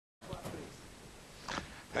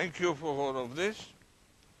Thank you for all of this.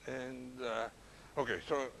 And, okay,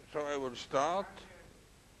 so I will start.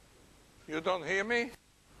 You don't hear me?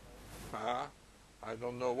 I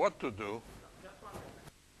don't know what to do.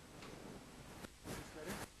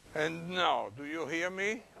 And now, do you hear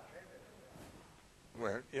me?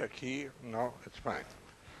 Well, yeah, here, no, it's fine.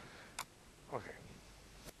 Okay.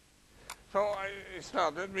 So I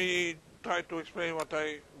start. Let me try to explain what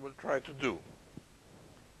I will try to do.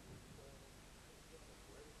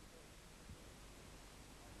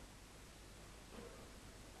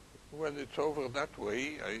 When it's over that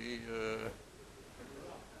way,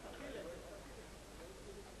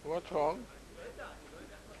 what's wrong?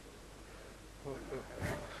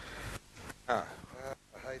 The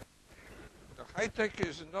high-tech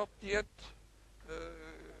is not yet...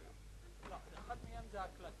 אחד מהם זה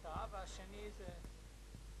הקלטה, והשני זה...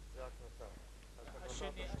 זה הקלטה.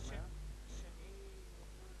 השני...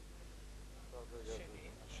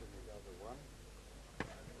 the other one.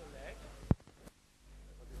 דולק.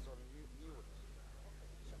 But it's on mute.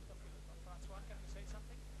 Francois, can you say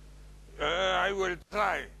something? I will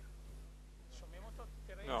try. שומעים אותו?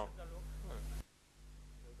 תראה No. אם זה דלוק.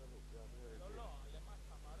 לא,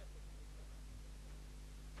 למטה, המערכת.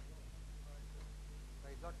 אתה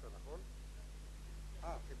הדלקת, נכון?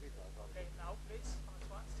 חיבית. Okay, now please,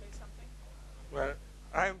 Francois, say something. Well,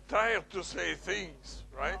 I'm tired to say things,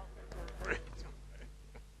 right?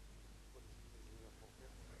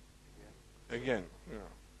 Again, yeah.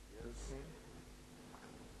 Yes.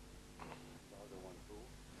 The other one too.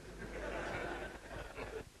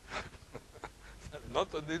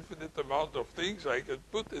 Not an infinite amount of things I can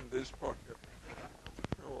put in this pocket.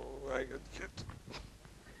 Oh, I can get.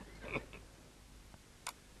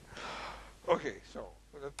 Okay, so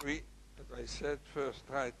let me, as I said, first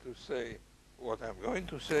try to say what I'm going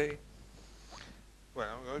to say. Well,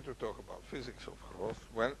 I'm going to talk about physics, of course,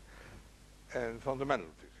 well, and fundamental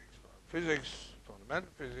physics.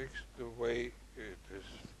 Fundamental physics, the way it is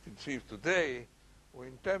conceived today, we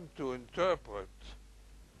intend to interpret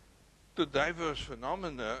the diverse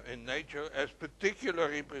phenomena in nature as particular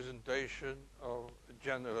representation of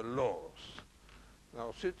general laws.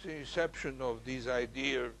 Now, since the inception of this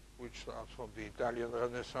idea, which starts from the Italian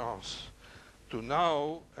Renaissance to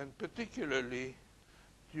now, and particularly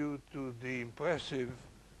due to the impressive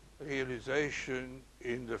realization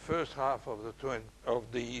in the first half of the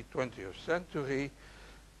 20th century,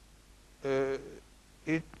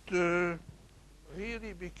 it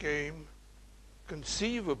really became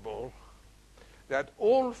conceivable that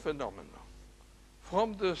all phenomena,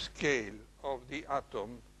 from the scale of the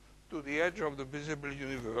atom to the edge of the visible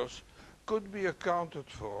universe, could be accounted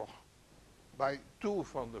for by two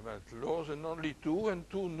fundamental laws, and only two, and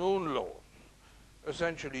two known laws.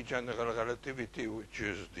 Essentially general relativity, which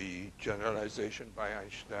is the generalization by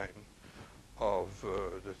Einstein of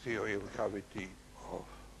the theory of gravity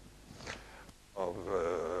of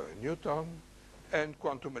Newton, and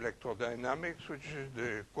quantum electrodynamics, which is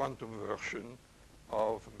the quantum version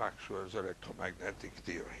of Maxwell's electromagnetic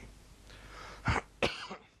theory.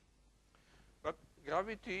 But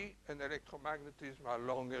gravity and electromagnetism are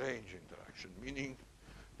long-range interaction, meaning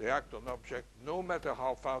they act on objects no matter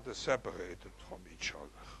how far they're separated from each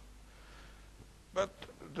other. But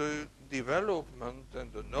the development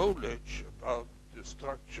and the knowledge about the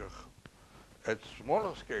structure at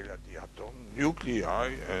smaller scale at the atom,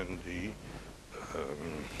 nuclei and the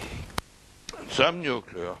some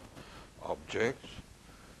nuclear objects,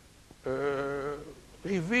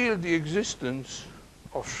 reveal the existence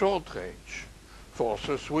of short-range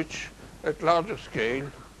forces which at larger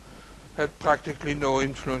scale had practically no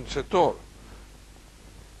influence at all.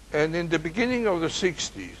 And in the beginning of the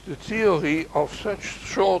 60s, the theory of such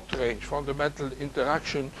short-range fundamental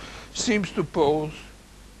interaction seems to pose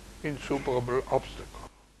insuperable obstacle.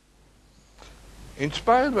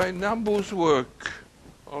 Inspired by Nambu's work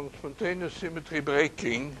on spontaneous symmetry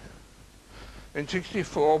breaking, in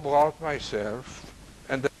 1964, Brout, myself,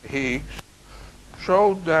 and Higgs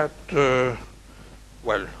showed that,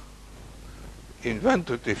 well,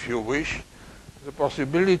 invented, if you wish, the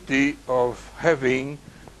possibility of having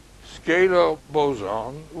scalar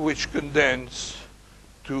boson which condense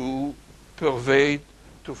to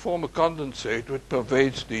form a condensate which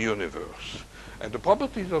pervades the universe. And the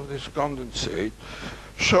properties of this condensate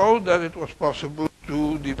showed that it was possible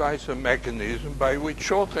to devise a mechanism by which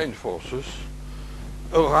short-range forces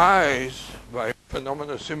arise by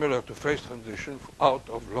phenomena similar to phase transition out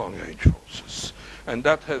of long-range forces. And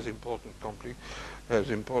that has important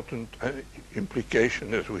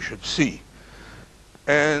implication, as we should see.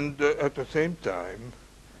 And at the same time,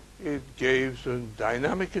 it gives a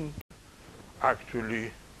dynamic and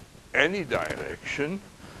actually any direction,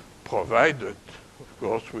 provided, of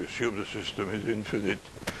course, we assume the system is infinite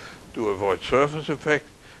to avoid surface effect,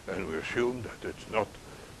 and we assume that it's not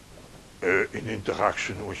in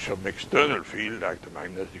interaction with some external field like the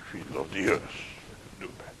magnetic field of the Earth. Do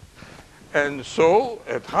that. And so,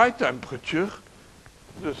 at high temperature,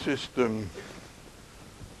 the system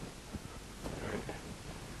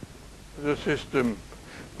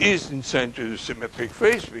is essentially the symmetric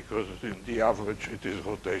phase because in the average it is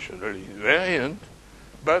rotationally invariant,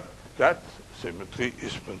 but that symmetry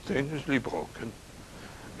is spontaneously broken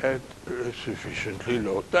at a sufficiently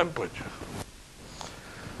low temperature.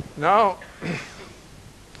 Now,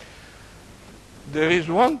 there is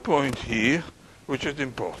one point here which is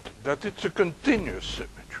important, that it's a continuous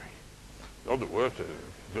symmetry. In other words,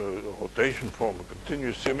 the rotation forms a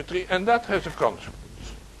continuous symmetry, and that has a consequence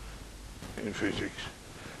in physics.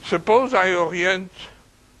 Suppose I orient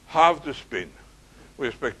half the spin with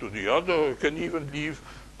respect to the other. I can even leave,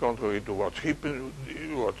 contrary to what's on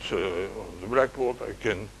the blackboard, I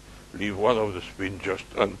can leave one of the spin just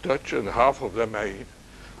untouched, and half of them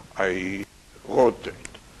I rotate.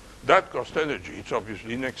 That costs energy. It's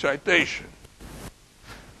obviously an excitation.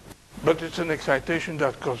 But it's an excitation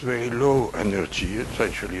that costs very low energy. It's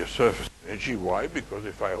actually a surface energy. Why? Because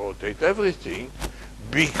if I rotate everything,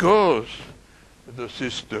 because the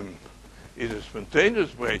system is a spontaneous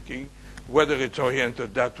breaking, whether it's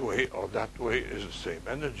oriented that way or that way is the same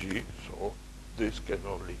energy, so this can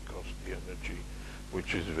only cost the energy,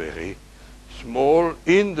 which is very small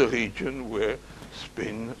in the region where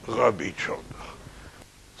spin rub each other.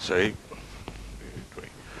 Say,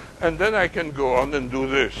 and then I can go on and do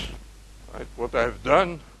this. Right? What I've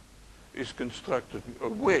done is constructed a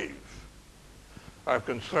wave. I've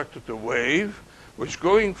constructed a wave which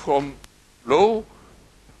going from low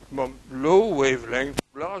wavelength,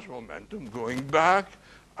 large momentum, going back,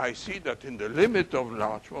 I see that in the limit of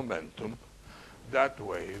large momentum, that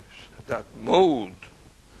wave, that mode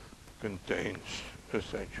contains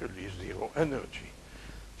essentially zero energy.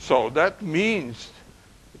 So that means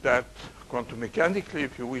that quantum mechanically,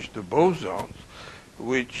 if you wish, the bosons,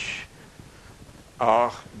 which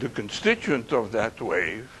are the constituent of that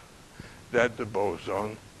wave, that the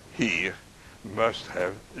boson here must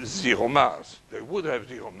have zero mass. They would have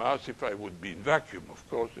zero mass if I would be in vacuum. Of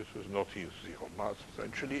course, this is not here zero mass.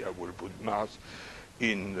 Essentially, I will put mass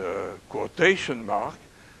in quotation mark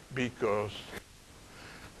because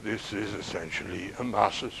this is essentially a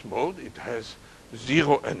massless mode. It has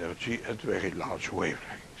zero energy at very large wavelengths.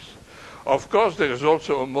 Of course, there is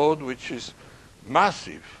also a mode which is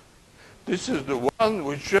massive. This is the one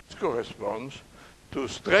which just corresponds to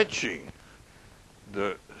stretching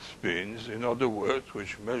the spins, in other words,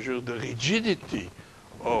 which measure the rigidity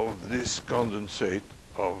of this condensate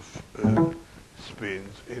of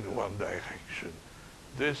spins in one direction.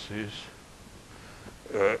 This is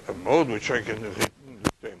a mode which I can write in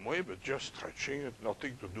the same way, but just stretching it,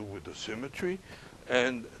 nothing to do with the symmetry.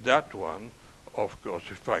 And that one, of course,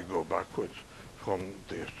 if I go backwards from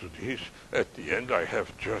this to this, at the end I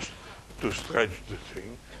have just to stretch the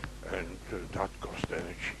thing, and that costs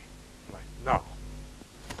energy. Right.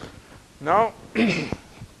 Now,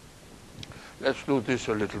 let's do this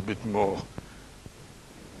a little bit more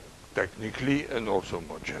technically and also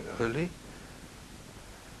more generally.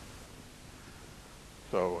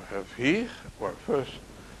 So I have here, well, first,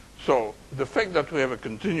 so the fact that we have a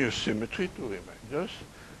continuous symmetry, to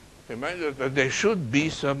remind us that there should be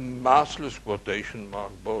some massless quotation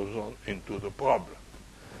mark boson into the problem.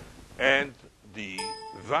 And the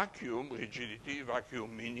vacuum, rigidity,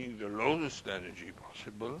 vacuum meaning the lowest energy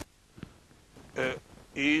possible,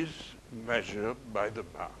 is measured by the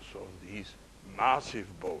mass of these massive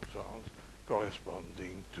bosons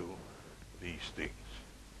corresponding to these things.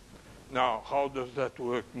 Now, how does that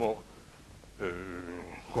work more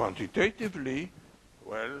quantitatively?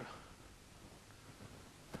 Well,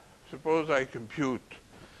 suppose I compute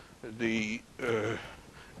the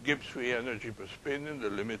Gibbs free energy per spin in the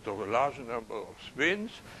limit of a large number of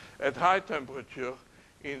spins. At high temperature,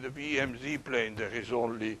 in the VMZ plane, there is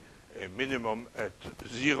only a minimum at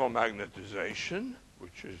zero magnetization,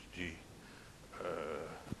 which is the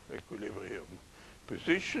equilibrium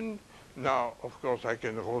position. Now, of course, I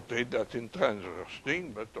can rotate that in transverse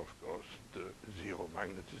thing, but of course, the zero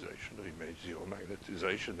magnetization remains zero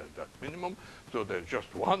magnetization at that minimum. So there's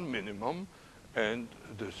just one minimum, and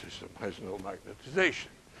the system has no magnetization.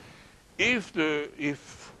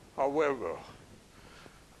 If, however,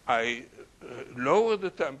 I lower the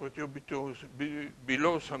temperature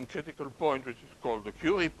below some critical point, which is called the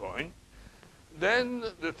Curie point, then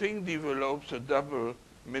the thing develops a double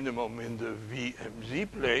minimum in the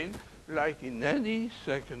VMZ plane, like in any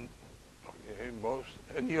second,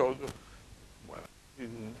 any other, well,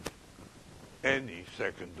 in any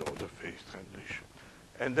second order phase transition.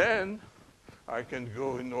 And then I can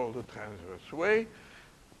go in all the transverse way,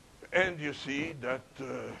 and you see that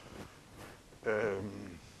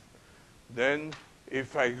then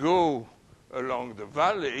if I go along the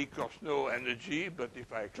valley, it costs no energy, but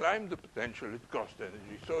if I climb the potential, it costs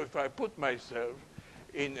energy. So if I put myself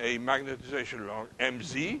in a magnetization along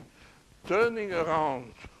MZ, turning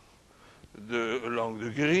around along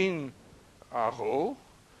the green arrow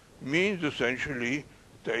means essentially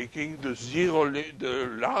taking the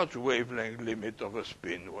large wavelength limit of a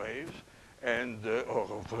spin wave and or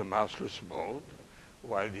of a massless mode,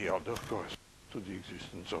 while the other corresponds to the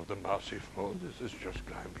existence of the massive mode. This is just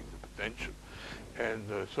climbing the potential.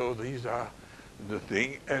 And so these are the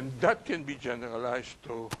thing, and that can be generalized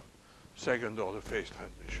to second order phase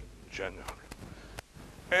transition generally.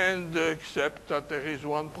 And except that there is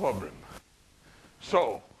one problem.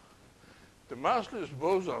 So the massless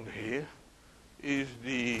boson here is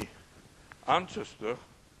the ancestor,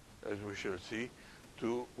 as we shall see,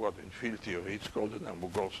 to what in field theory is called the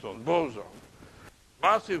Namu-Goldstone boson.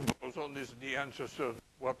 Massive boson is the ancestor,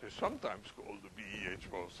 what is sometimes called the BEH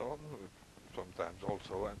boson, sometimes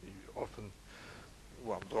also, and often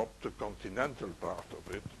one dropped the continental part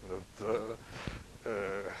of it, but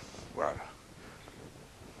well,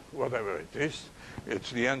 whatever it is, it's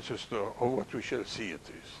the ancestor of what we shall see it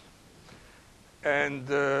is. And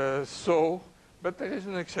but there is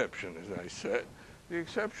an exception, as I said. The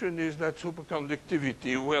exception is that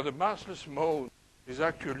superconductivity, where the massless mode is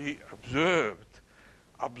actually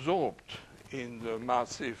absorbed in the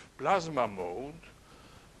massive plasma mode,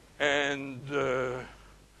 and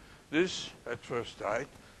this, at first sight,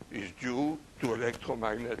 is due to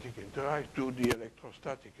electromagnetic interaction, to the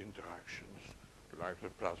electrostatic interactions, like the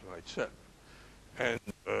plasma itself. And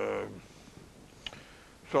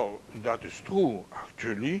so that is true,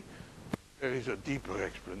 actually. There is a deeper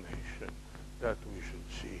explanation that we should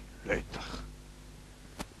see later.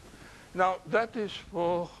 Now, that is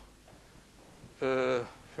for phase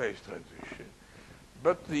transition.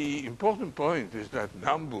 But the important point is that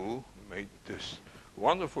Nambu made this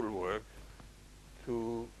wonderful work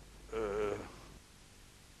to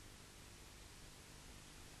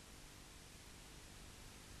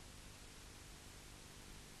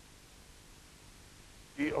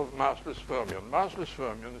of massless fermion. Massless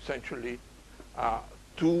fermion essentially are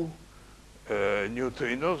two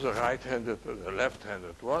neutrinos, a right-handed and a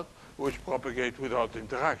left-handed one, which propagate without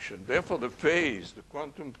interaction. Therefore, the phase, the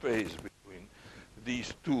quantum phase between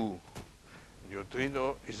these two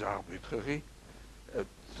neutrinos is arbitrary.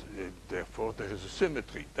 Therefore, there is a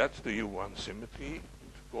symmetry. That's the U1 symmetry.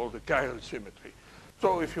 It's called the chiral symmetry.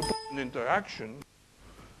 So if you put an interaction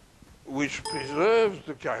which preserves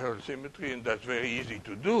the chiral symmetry, and that's very easy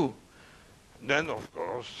to do, then, of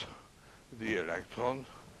course, the electron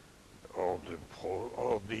or the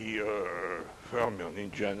fermion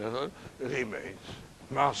in general remains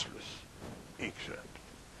massless,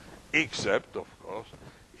 except, of course,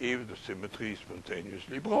 if the symmetry is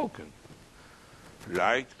spontaneously broken.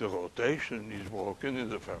 Like the rotation is broken in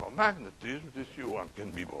the ferromagnetism, this U1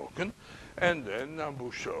 can be broken, and then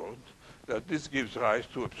Nambu showed that this gives rise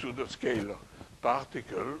to a pseudoscalar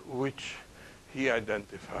particle which he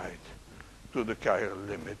identified to the chiral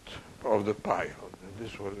limit of the pion. And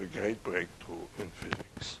this was a great breakthrough in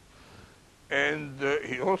physics. And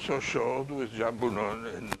he also showed with Jean Bounon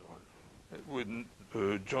and with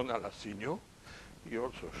John Alassino, he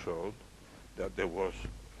also showed that there was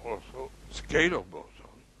also scalar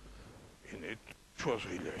boson in it, which was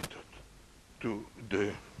related to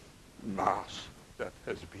the mass that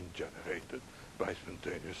has been generated by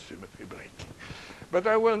spontaneous symmetry breaking. But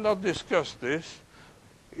I will not discuss this.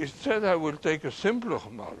 Instead, I will take a simpler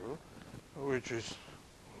model, which is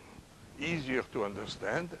easier to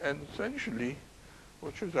understand, and essentially,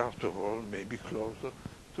 which is, after all, maybe closer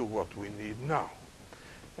to what we need now.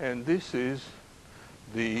 And this is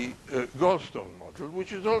the Goldstone model,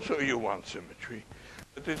 which is also a U1 symmetry.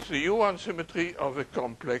 But it's the U1 symmetry of a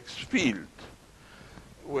complex field,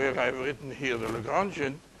 where I've written here the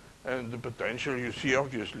Lagrangian, and the potential, you see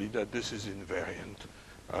obviously that this is invariant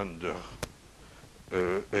under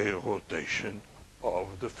a rotation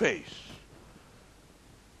of the phase.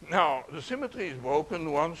 Now, the symmetry is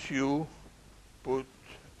broken once you put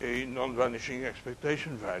a non-vanishing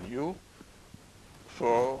expectation value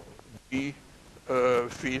for the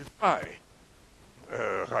field phi.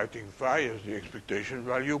 Writing phi as the expectation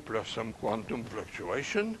value plus some quantum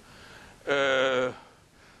fluctuation. That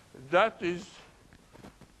is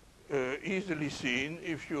easily seen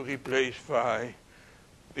if you replace phi,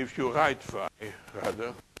 if you write phi,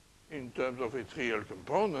 rather, in terms of its real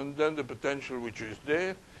component, then the potential which is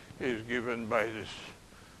there is given by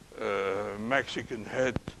this Mexican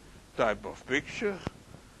head type of picture.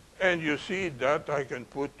 And you see that I can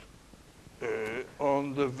put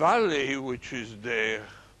on the valley which is there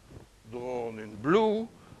drawn in blue,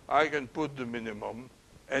 I can put the minimum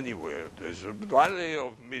anywhere. There's a valley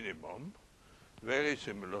of minimum, very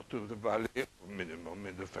similar to the valley of minimum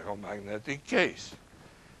in the ferromagnetic case.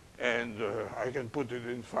 And I can put it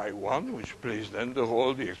in phi 1, which plays then the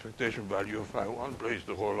role, the expectation value of phi 1 plays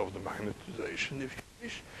the role of the magnetization, if you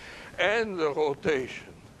wish. And the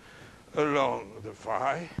rotation along the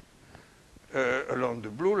phi, along the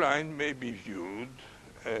blue line, may be viewed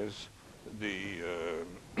as the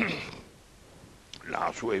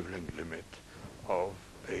large wavelength limit of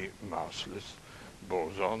a massless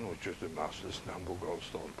boson, which is the massless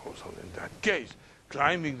Nambu-Goldstone boson in that case.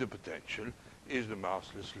 Climbing the potential is the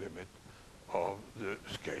massless limit of the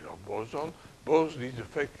scalar boson. Both these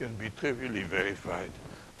effects can be trivially verified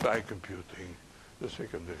by computing the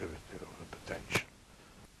second derivative of the potential.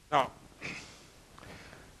 Now,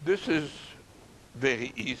 this is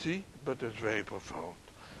very easy, but it's very profound.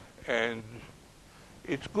 And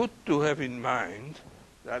it's good to have in mind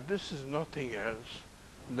that this is nothing else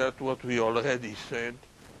than what we already said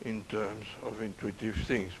in terms of intuitive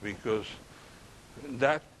things, because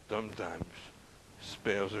that sometimes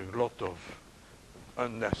spares a lot of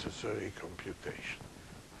unnecessary computation.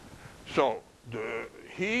 So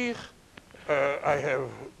here I have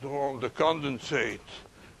drawn the condensate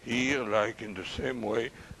here, like in the same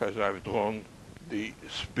way as I've drawn the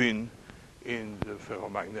spin in the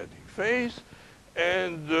ferromagnetic phase,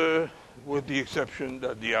 and with the exception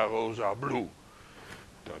that the arrows are blue.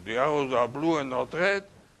 That the arrows are blue and not red,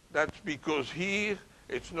 that's because here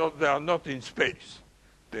they are not in space.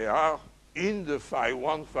 They are in the phi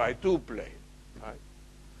 1, phi 2 plane. Right?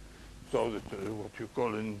 So that what you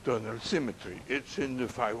call an internal symmetry. It's in the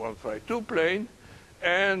phi 1, phi 2 plane,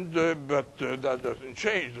 and but that doesn't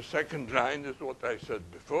change. The second line is what I said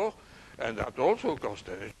before, and that also costs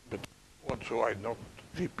energy, but so I not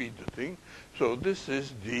repeat the thing. So this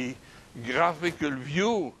is the graphical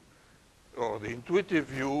view, or the intuitive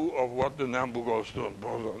view of what the Nambu-Goldstone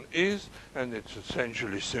boson is, and it's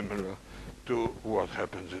essentially similar to what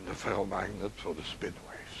happens in the ferromagnet for the spin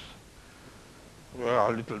waves. There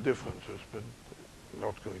are little differences, but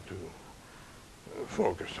not going to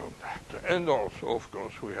focus on that. And also, of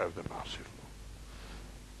course, we have the massive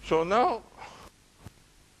mode. So now,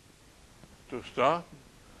 to start,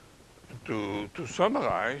 to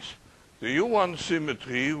summarize, the U1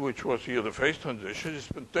 symmetry, which was here the phase transition, is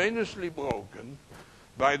spontaneously broken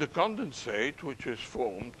by the condensate, which is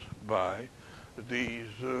formed by these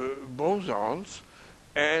bosons,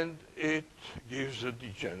 and it gives a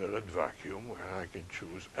degenerate vacuum where I can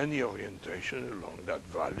choose any orientation along that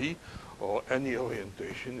valley or any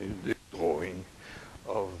orientation in the drawing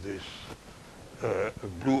of this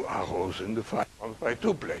blue arrows in the phi 1, phi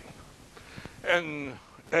 2 plane. And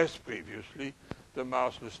as previously, the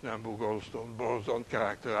massless Nambu-Goldstone boson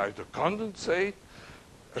characterized a condensate,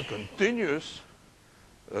 a continuous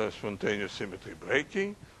spontaneous symmetry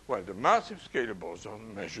breaking, while the massive scalar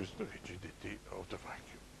boson measures the rigidity of the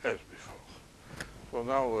vacuum, as before. So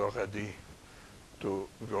now we're ready to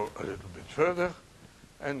go a little bit further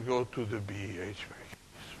and go to the BEH vacuums.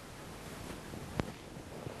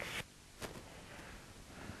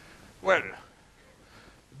 Well,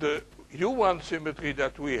 the U1 symmetry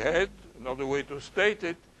that we had, another way to state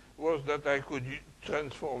it, was that I could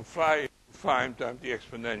transform phi times the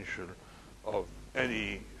exponential of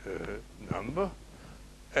any number,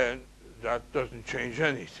 and that doesn't change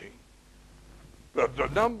anything. But the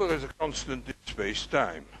number is a constant in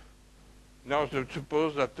space-time. Now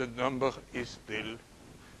suppose that the number is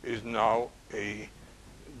now a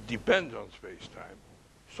dependent on space-time.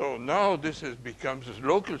 So now this becomes a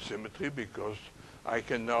local symmetry because I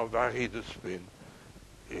can now vary the spin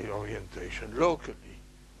orientation locally,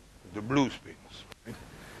 the blue spins, right?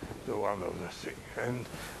 The one of the thing. And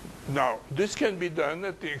now this can be done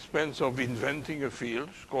at the expense of inventing a field,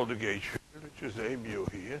 it's called the gauge field, which is a mu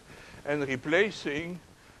here, and replacing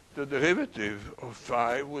the derivative of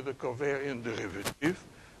phi with a covariant derivative,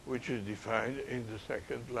 which is defined in the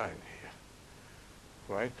second line here,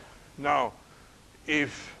 right? Now,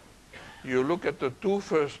 if you look at the two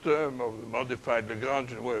first term of the modified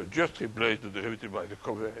Lagrangian, where you just replace the derivative by the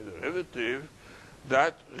covariant derivative,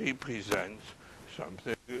 that represents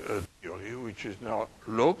something, a theory which is now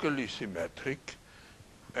locally symmetric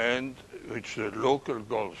and which the local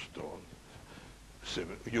Goldstone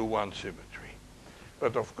U1 symmetry.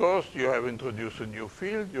 But of course, you have introduced a new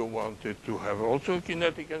field. You wanted to have also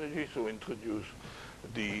kinetic energy, so introduce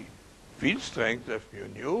the field strength F mu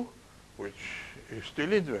nu, which is still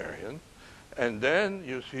invariant. And then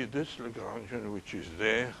you see this Lagrangian, which is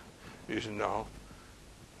there, is now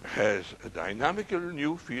has a dynamical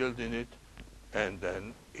new field in it, and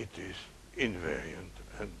then it is invariant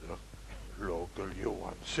under local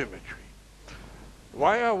U1 symmetry.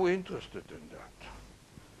 Why are we interested in that?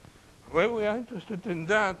 Well, we are interested in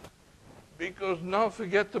that because now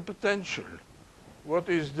forget the potential. What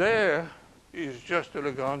is there is just a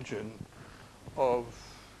Lagrangian of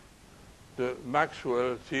the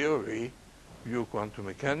Maxwell theory, view quantum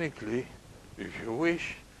mechanically, if you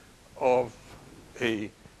wish, of a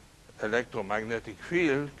electromagnetic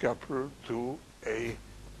field coupled to a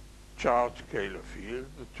charged scalar field,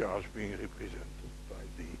 the charge being represented by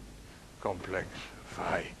the complex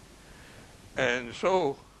phi. And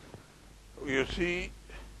so, you see,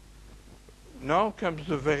 now comes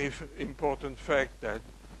the very important fact that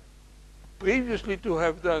previously to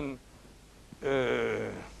have done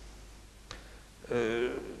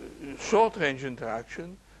short-range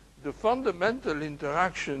interaction, the fundamental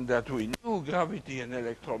interaction that we knew, gravity and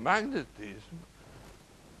electromagnetism,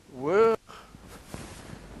 were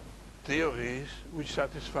theories which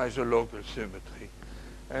satisfies a local symmetry.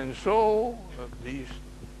 And so, at least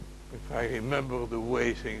if I remember the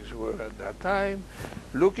way things were at that time,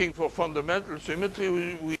 looking for fundamental symmetry,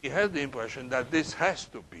 we had the impression that this has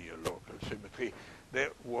to be a local symmetry.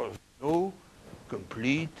 There was no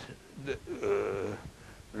complete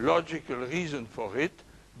logical reason for it,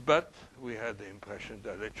 but we had the impression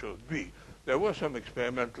that it should be. There was some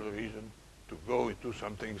experimental reason to go into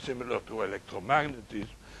something similar to electromagnetism,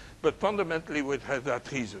 but fundamentally we had that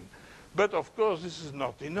reason. But of course this is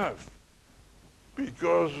not enough,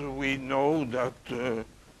 because we know that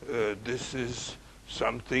this is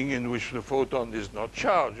something in which the photon is not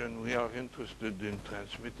charged, and we are interested in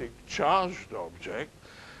transmitting charged objects.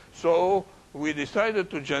 So we decided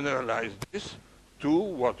to generalize this to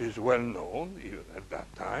what is well known, even at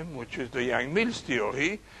that time, which is the Yang-Mills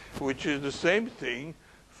theory, which is the same thing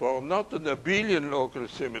for not an abelian local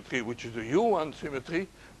symmetry, which is a U1 symmetry,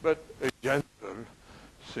 but a general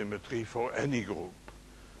symmetry for any group,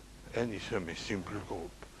 any semi-simple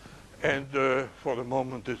group. And for the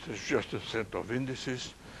moment, this is just a set of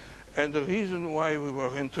indices. And the reason why we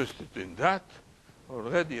were interested in that,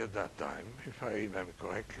 already at that time, if I remember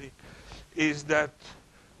correctly, is that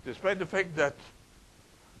despite the fact that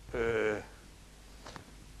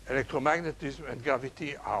electromagnetism and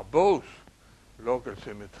gravity are both local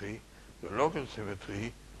symmetry, the local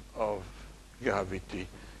symmetry of gravity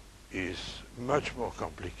is much more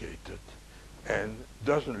complicated and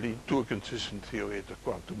doesn't lead to a consistent theory at the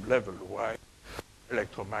quantum level, while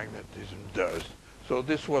electromagnetism does. So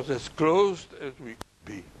this was as close as we could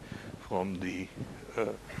be from the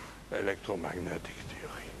electromagnetic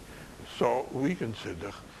theory. So we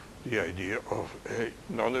consider the idea of a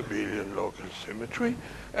non-abelian local symmetry,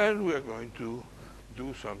 and we are going to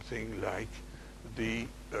do something like the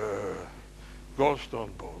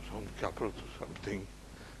Goldstone boson coupled to something,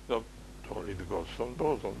 not only the Goldstone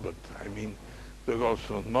boson, but I mean the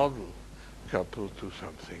Goldstone model coupled to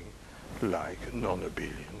something like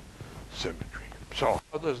non-abelian symmetry. So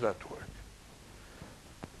how does that work?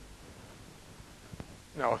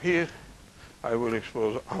 Now here I will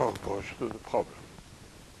expose our approach to the problem.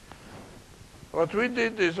 What we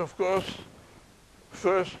did is, of course,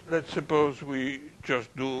 first let's suppose we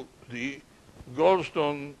just do the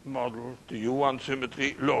Goldstone model, the U1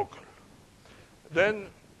 symmetry, local. Then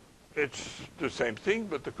it's the same thing,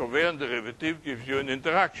 but the covariant derivative gives you an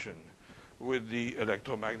interaction with the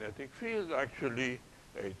electromagnetic field, actually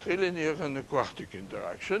a trilinear and a quartic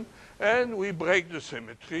interaction, and we break the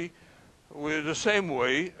symmetry with the same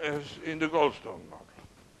way as in the Goldstone model.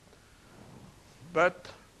 But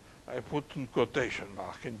I put a quotation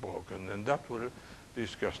mark in broken, and that we'll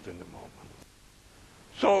discuss in a moment.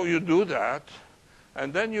 So you do that,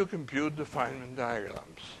 and then you compute the Feynman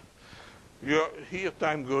diagrams. Here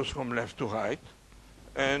time goes from left to right,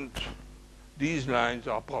 and these lines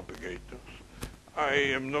are propagators. I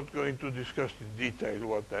am not going to discuss in detail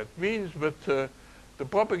what that means, but the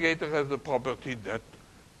propagator has the property that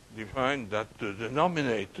defines that the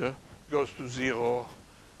denominator goes to 0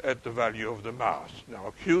 at the value of the mass.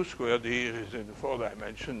 Now q squared here is in the 4th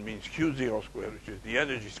dimension, means q0 squared, which is the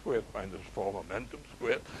energy squared minus 4 momentum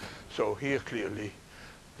squared. So here clearly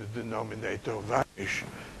the denominator vanishes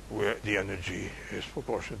where the energy is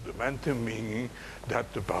proportional to momentum, meaning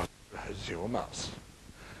that the particle has 0 mass.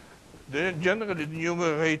 Then generally the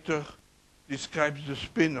numerator describes the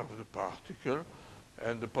spin of the particle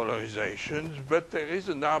and the polarizations, but there is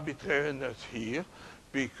an arbitrariness here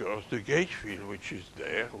because the gauge field which is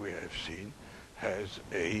there, we have seen, has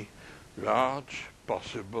a large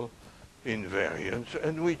possible invariance,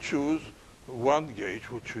 and we choose one gauge,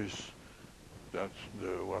 which is, that's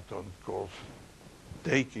what one calls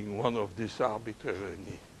taking one of this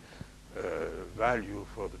arbitrary value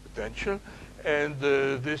for the potential, and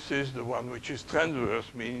this is the one which is transverse,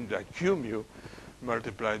 meaning that q mu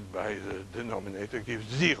multiplied by the denominator gives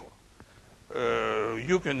 0.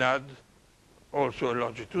 You can add also a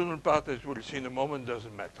longitudinal part, as we'll see in a moment,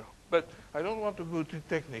 doesn't matter. But I don't want to go too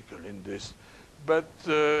technical in this, but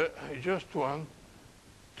I just want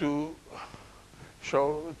to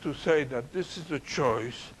say that this is a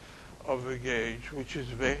choice of a gauge which is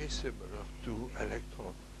very similar to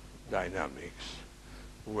electrodynamics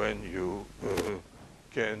when you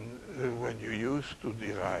use to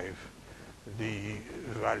derive the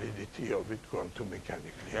validity of it quantum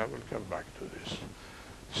mechanically. I will come back to this.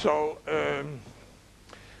 So,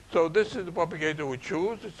 so this is the propagator we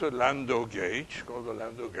choose. It's a Landau gauge, called the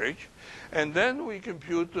Landau gauge. And then we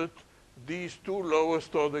computed these two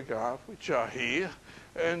lowest order graphs, which are here.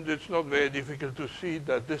 And it's not very difficult to see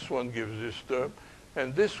that this one gives this term.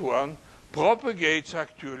 And this one propagates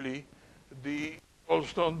actually the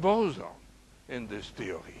Goldstone boson in this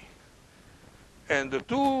theory. And the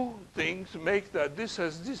two things make that this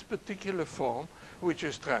has this particular form, which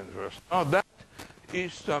is transverse. Now that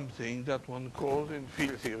is something that one calls in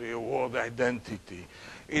field theory a word identity.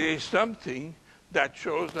 It is something that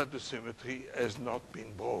shows that the symmetry has not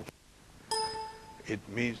been broken. It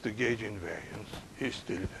means the gauge invariance is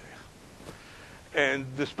still there. And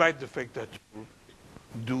despite the fact that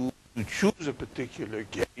you choose a particular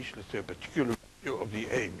gauge, let's say a particular value of the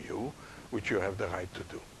A mu, which you have the right to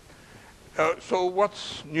do. So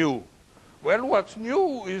what's new? Well, what's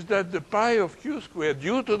new is that the pi of q squared,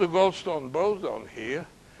 due to the Goldstone boson here,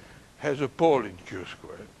 has a pole in q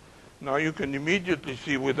squared. Now you can immediately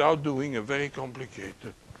see, without doing a very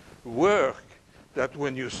complicated work, that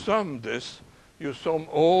when you sum this, you sum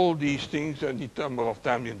all these things any number of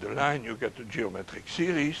times in the line, you get a geometric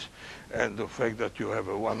series, and the fact that you have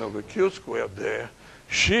a 1 over q squared there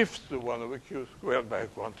shifts the 1 over q squared by a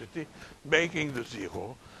quantity, making the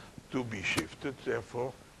 0 to be shifted.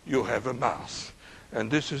 Therefore, you have a mass. And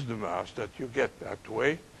this is the mass that you get that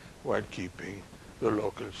way while keeping the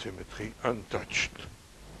local symmetry untouched.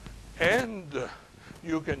 And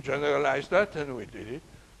you can generalize that, and we did it.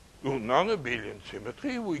 To non-abelian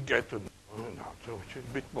symmetry, we get an answer which is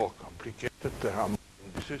a bit more complicated. There are more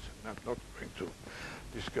indices, and I'm not going to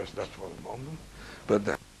discuss that for a moment, but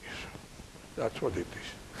that's what it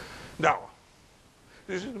is. Now,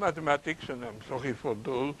 this is mathematics, and I'm sorry for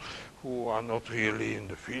those who are not really in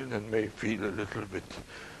the field and may feel a little bit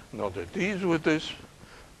not at ease with this.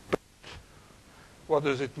 But what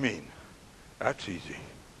does it mean? That's easy.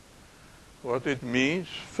 What it means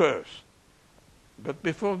first. But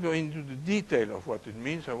before going into the detail of what it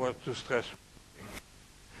means, I want to stress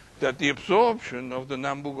that the absorption of the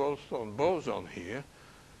Nambu-Goldstone boson here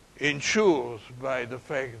ensures by the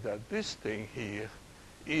fact that this thing here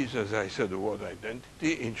is, as I said, a word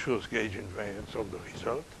identity, ensures gauge invariance of the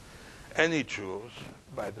result, and it shows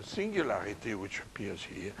by the singularity which appears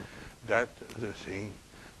here that the thing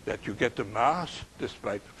that you get the mass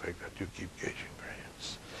despite the fact that you keep gauge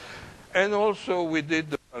invariance. And also we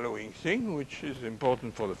did the following thing, which is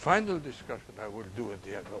important for the final discussion I will do at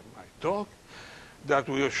the end of my talk, that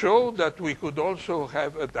will show that we could also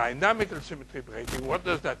have a dynamical symmetry breaking. What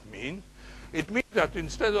does that mean? It means that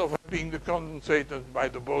instead of having the condensate by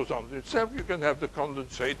the boson itself, you can have the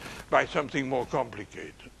condensate by something more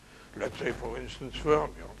complicated. Let's say, for instance,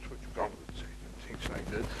 fermions, which condensate and things like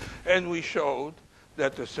that. And we showed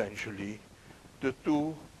that essentially the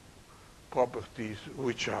two properties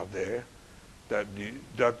which are there, that the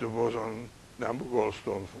boson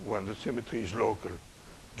Nambu-Goldstone, when the symmetry is local,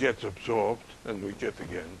 gets absorbed, and we get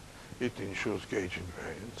again, it ensures gauge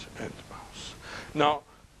invariance and mass.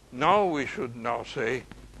 Now we should now say,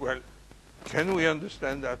 well, can we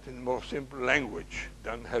understand that in more simple language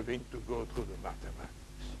than having to go through the mathematics?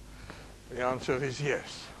 The answer is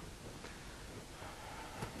yes.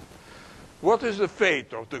 What is the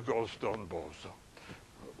fate of the Goldstone boson?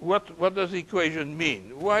 What does the equation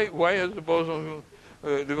mean? Why has the boson,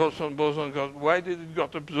 the Goldstone boson why did it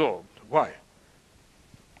got absorbed? Why?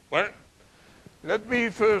 Well, let me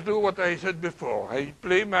first do what I said before. I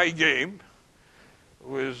play my game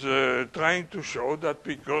with trying to show that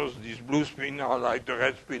because these blue spin are like the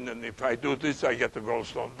red spin, and if I do this, I get a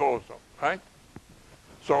Goldstone boson, right?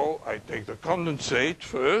 So I take the condensate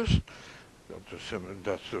first,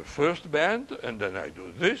 That's the first band, and then I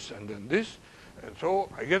do this, and then this, and so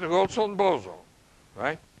I get a Goldstone boson,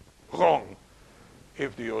 right? Wrong.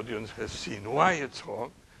 If the audience has seen why it's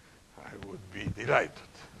wrong, I would be delighted.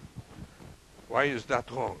 Why is that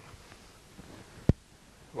wrong?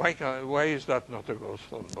 Why is that not a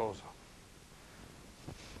Goldstone boson?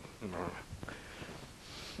 No.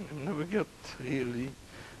 I never get really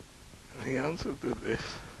the answer to this.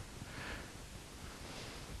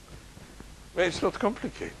 But it's not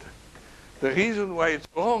complicated. The reason why it's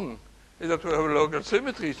wrong is that we have a local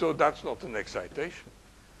symmetry, so that's not an excitation.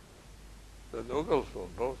 The no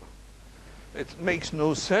Goldstone boson. It makes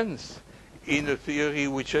no sense in a theory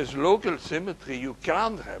which has local symmetry. You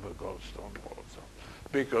can't have a Goldstone boson,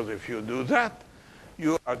 because if you do that,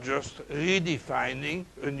 you are just redefining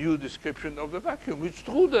a new description of the vacuum. It's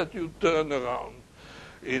true that you turn around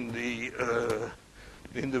in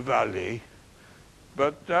the valley,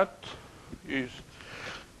 but that is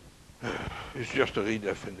just a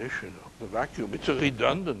redefinition of the vacuum. It's a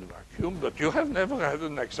redundant vacuum, but you have never had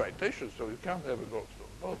an excitation, so you can't have a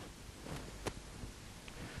Goldstone boson.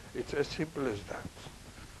 It's as simple as that.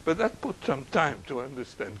 But that puts some time to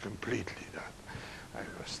understand completely that, I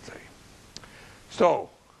must say. So,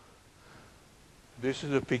 this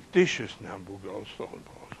is a fictitious number Goldstone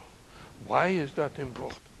boson. Why is that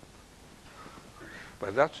important?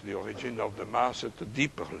 Well, that's the origin of the mass at a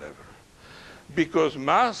deeper level. Because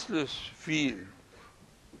massless field,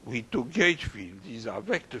 we took gauge field, these are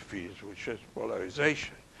vector fields, which has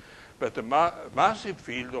polarization. But the massive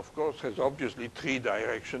field, of course, has obviously three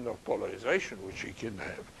directions of polarization, which it can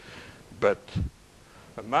have. But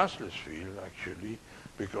a massless field, actually,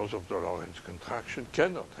 because of the Lorentz contraction,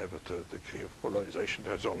 cannot have a third degree of polarization.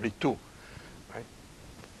 There's only two. Right?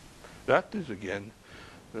 That is, again,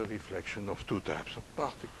 the reflection of two types of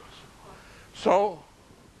particles. So,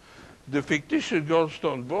 the fictitious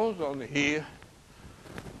Goldstone boson here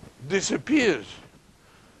disappears.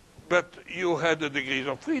 But you had the degrees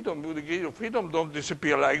of freedom. The degrees of freedom don't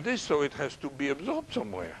disappear like this, so it has to be absorbed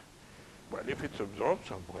somewhere. Well, if it's absorbed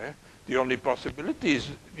somewhere, the only possibility is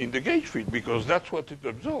in the gauge field, because that's what it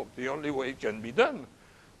absorbed. The only way it can be done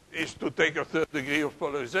is to take a third degree of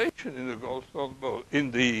polarization in the Goldstone boson,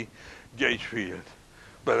 in the gauge field.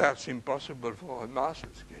 But that's impossible for a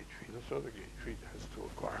massless gauge field, so the gauge field has to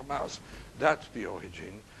acquire mass. That's the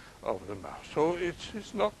origin of the mass. So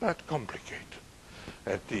it's not that complicated.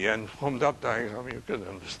 At the end, from that diagram, you can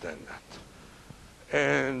understand that.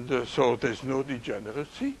 And so there's no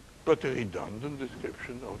degeneracy, but a redundant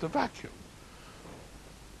description of the vacuum.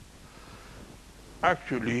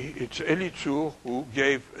 Actually, it's Elitzur who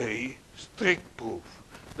gave a strict proof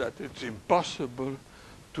that it's impossible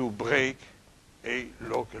to break a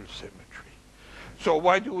local symmetry. So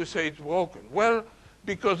why do we say it's broken? Well,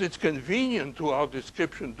 because it's convenient to our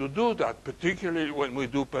description to do that, particularly when we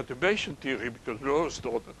do perturbation theory, because Lorenz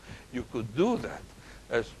thought that you could do that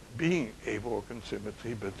as being a broken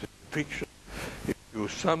symmetry, but in fiction, if you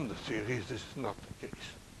sum the series, this is not the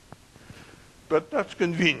case. But that's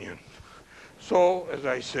convenient. So, as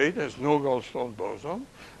I say, there's no Goldstone boson,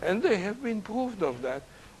 and they have been proved of that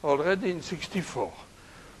already in '64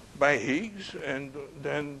 by Higgs and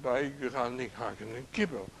then by Guralnik, Hagen, and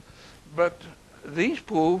Kibble. But these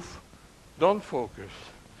proofs don't focus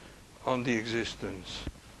on the existence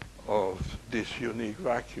of this unique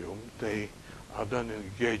vacuum. They are done in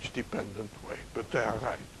a gauge-dependent way, but they are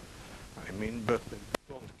right. I mean, but they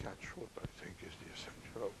don't catch what I think is the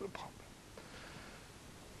essential of the problem.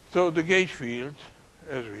 So the gauge field,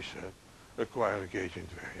 as we said, acquire a gauge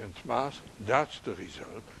invariant mass. That's the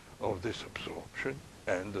result of this absorption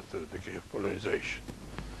and the third degree of polarization.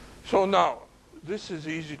 So now, this is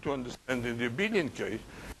easy to understand in the abelian case.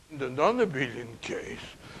 In the non-abelian case,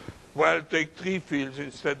 well, take three fields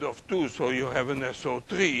instead of two, so you have an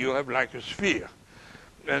SO3, you have like a sphere.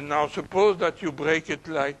 And now suppose that you break it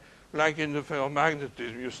like in the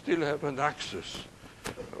ferromagnetism, you still have an axis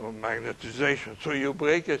of magnetization. So you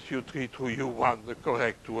break SU3 through U1, the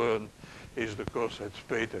correct word is the coset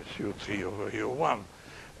spade SU3 over U1.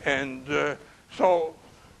 And so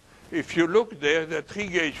if you look there are three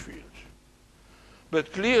gauge fields.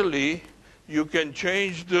 But clearly, you can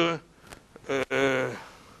change the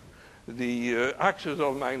axis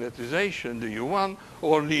of magnetization, the U1,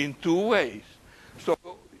 only in two ways. So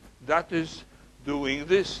that is doing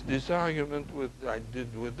this argument I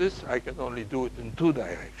did with this, I can only do it in two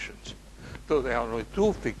directions. So there are only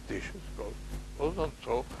two fictitious bosons,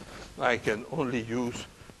 so I can only use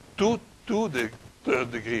the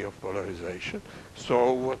third degree of polarization.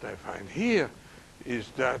 So what I find here is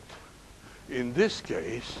that in this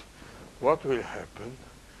case, what will happen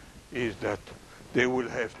is that they will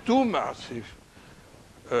have two massive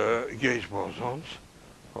gauge bosons,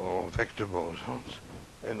 or vector bosons,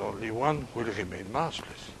 and only one will remain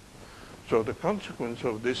massless. So the consequence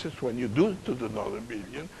of this is when you do it to the another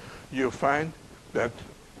billion, you find that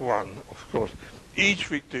one, of course, each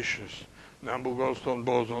fictitious number Goldstone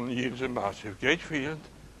boson yields a massive gauge field,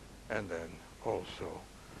 and then also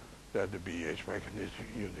that the BH mechanism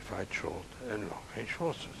unified short and long range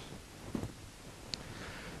forces.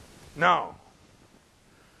 Now,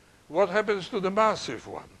 what happens to the massive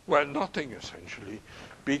one? Well, nothing essentially,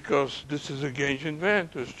 because this is a gauge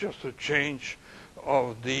invariant. It's just a change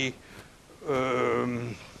of the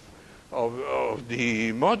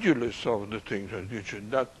modulus of the things, and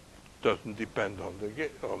that doesn't depend on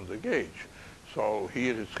the gauge. So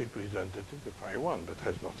here it's represented in the phi 1, but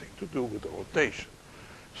has nothing to do with the rotation.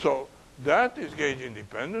 So that is gauge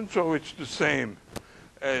independent, so it's the same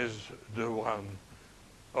as the one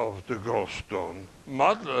of the Goldstone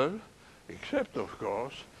model, except of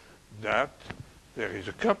course that there is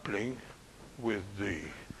a coupling with the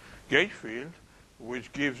gauge field,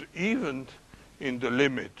 which gives, even in the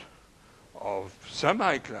limit of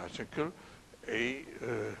semi-classical, a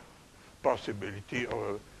possibility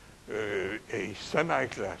of a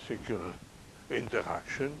semi-classical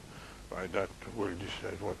interaction. By that we'll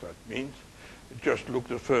decide what that means. Just look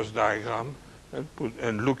the first diagram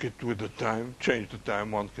and look it with the time, change the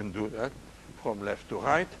time, one can do that from left to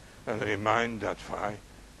right, and remind that phi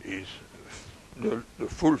is, the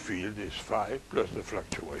full field is phi plus the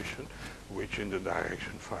fluctuation, which in the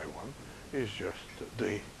direction phi 1 is just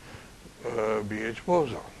the BH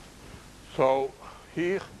boson. So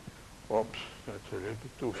here, oops, that's a little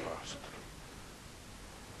bit too fast.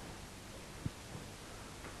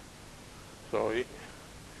 Sorry,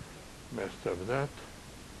 messed up that.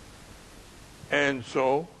 And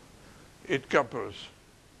so it couples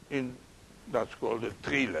in, that's called a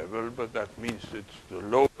tree level, but that means it's the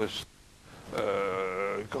lowest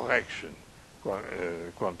correction.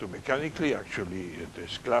 Quantum mechanically, actually, it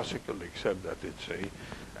is classical, except that it's a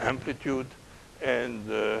amplitude.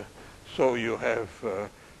 And so you have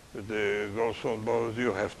the Goldstone boson,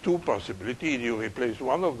 you have two possibilities. You replace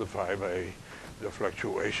one of the phi by the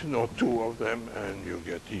fluctuation, or two of them, and you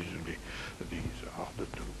get easily, these are the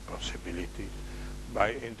two possibilities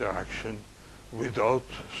by interaction without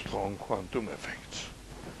strong quantum effects.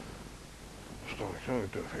 Strong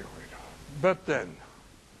quantum effect. But then,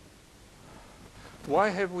 why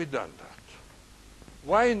have we done that?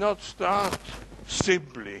 Why not start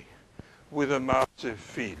simply with a massive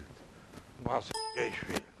field, massive gauge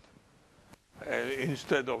field,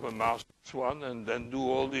 instead of a mass one, and then do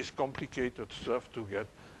all this complicated stuff to get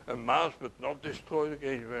a mass but not destroy the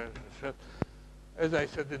gauge field? As I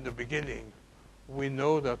said in the beginning, we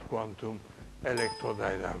know that quantum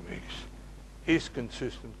electrodynamics is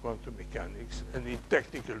consistent quantum mechanics, and in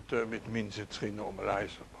technical terms it means it's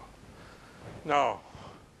renormalizable. Now,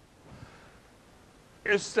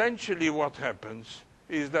 essentially what happens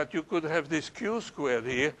is that you could have this Q squared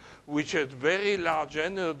here, which at very large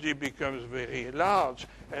energy becomes very large,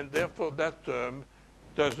 and therefore that term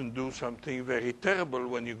doesn't do something very terrible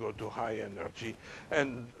when you go to high energy,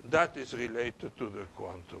 and that is related to the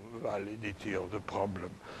quantum validity of the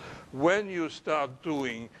problem. When you start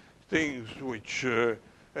doing things which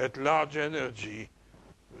at large energy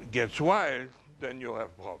gets wild, then you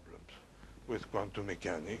have problems with quantum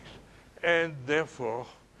mechanics, and therefore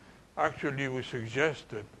actually we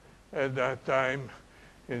suggested at that time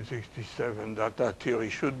in '67 that that theory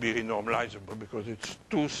should be renormalizable because it's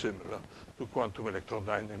too similar to quantum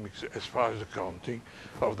electrodynamics as far as accounting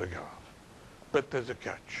of the graph. But there's a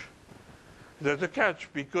catch. There's a catch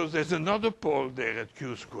because there's another pole there at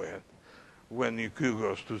Q squared when Q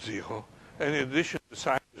goes to 0, and in addition the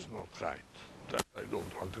sign is not right. I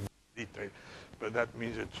don't want to go into detail, but that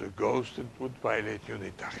means it's a ghost and would violate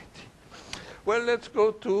unitarity. Well, let's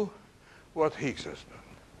go to what Higgs has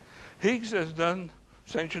done. Higgs has done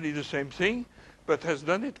essentially the same thing, but has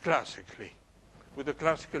done it classically, with the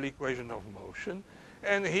classical equation of motion.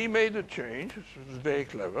 And he made a change, which was very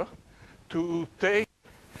clever, to take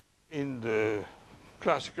in the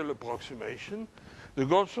classical approximation the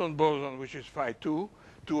Goldstone boson, which is phi 2,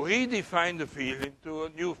 to redefine the field into a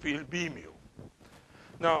new field B mu.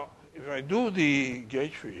 Now, if I do the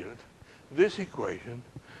gauge field, this equation,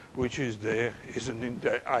 which is there, is an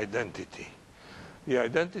identity. The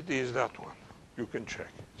identity is that one. You can check.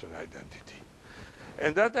 It's an identity.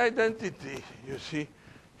 And that identity, you see,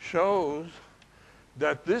 shows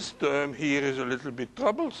that this term here is a little bit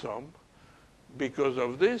troublesome because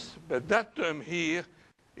of this, but that term here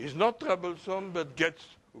is not troublesome but gets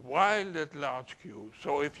while at large Q.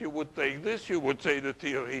 So if you would take this, you would say the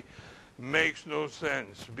theory makes no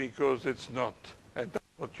sense because it's not. And that's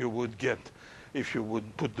what you would get if you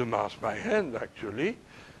would put the mass by hand, actually.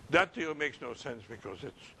 That theory makes no sense because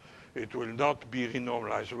it will not be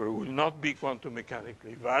renormalizable, it will not be quantum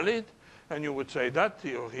mechanically valid. And you would say that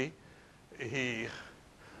theory here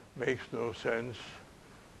makes no sense.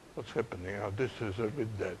 What's happening? This is a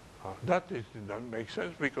bit dead. That doesn't make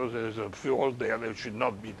sense because there is a field there that should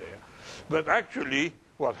not be there. But actually,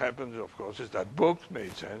 what happens, of course, is that books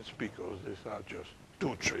made sense because these are just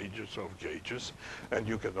two changes of gauges, and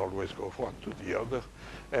you can always go from one to the other,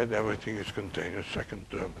 and everything is contained in a second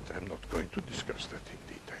term, but I'm not going to discuss that in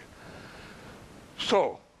detail.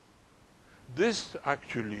 So, this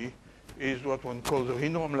actually is what one calls a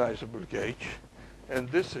renormalizable gauge, and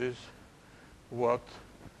this is what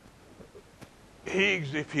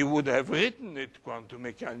Higgs, if he would have written it quantum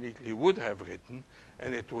mechanically, would have written,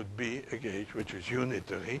 and it would be a gauge which is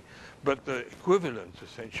unitary. But the equivalence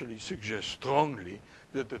essentially suggests strongly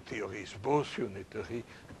that the theory is both unitary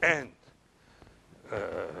and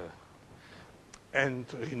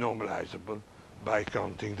renormalizable by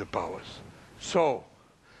counting the powers. So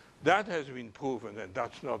that has been proven, and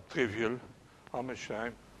that's not trivial. How much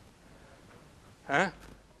time? Huh?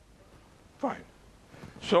 Fine.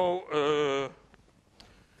 So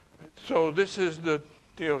this is the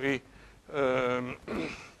theory.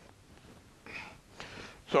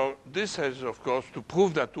 So this has, of course, to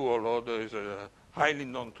prove that two-all order is a highly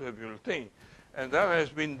non-trivial thing. And that has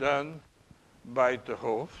been done by de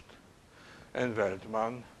Hooft and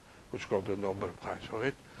Veltman, which got the Nobel Prize for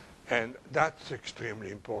it. And that's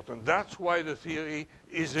extremely important. That's why the theory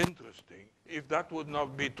is interesting. If that would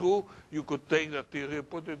not be true, you could take that theory and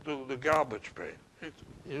put it to the garbage pail.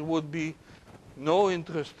 It would be no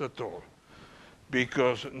interest at all.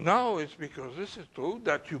 Because now it's because this is true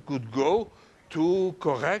that you could go to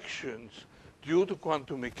corrections due to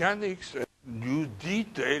quantum mechanics and use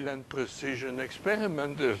detail and precision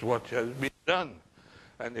experiment is what has been done.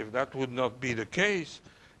 And if that would not be the case,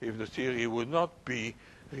 if the theory would not be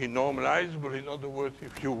renormalizable, in other words,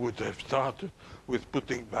 if you would have started with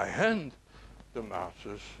putting by hand the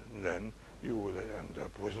masses, then you would end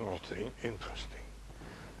up with nothing interesting.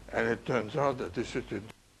 And it turns out that this is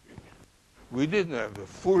interesting. We didn't have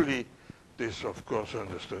this, of course,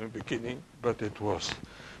 understood in the beginning, but it was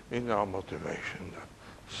in our motivation that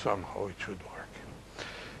somehow it should work.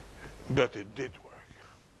 But it did work.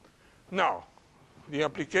 Now, the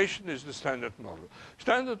application is the standard model.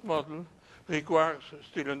 Standard model requires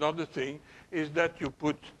still another thing, is that you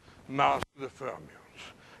put mass to the fermions.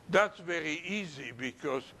 That's very easy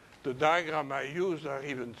because the diagram I use are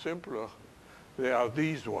even simpler. They are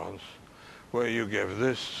these ones, where you give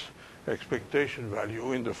this expectation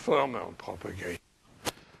value in the fermion propagation.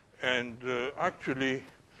 And actually,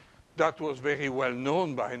 that was very well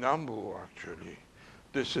known by Nambu, actually.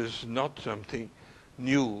 This is not something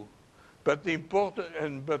new. But the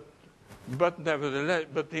important, but nevertheless,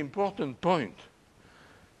 but the important point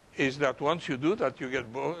is that once you do that, you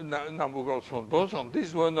get Nambu-Goldstone boson.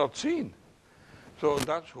 These were not seen. So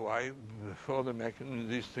that's why, for the mechanism,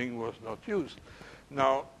 this thing was not used.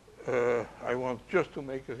 Now, I want just to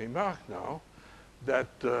make a remark now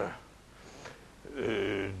that the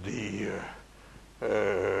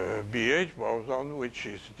BH boson, which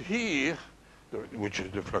is here, which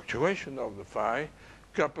is the fluctuation of the phi,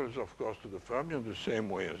 couples, of course, to the fermion the same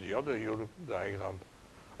way as the other. You look at the diagram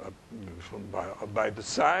by the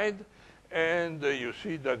side, and you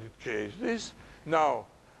see that it creates this. Now,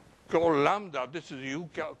 call lambda, this is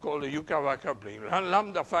called the Yukawa coupling.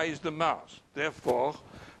 Lambda phi is the mass. Therefore,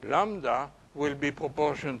 lambda will be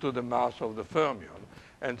proportional to the mass of the fermion.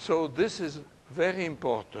 And so this is very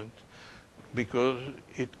important because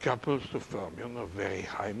it couples to fermion of very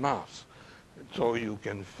high mass. So you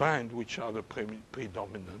can find which are the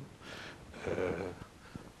predominant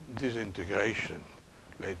disintegration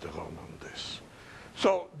later on this.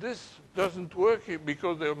 So this doesn't work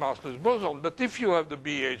because they're massless boson. But if you have the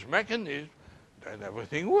BH mechanism, then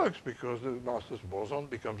everything works because the massless boson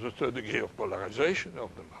becomes the third degree of polarization of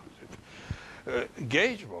the mass.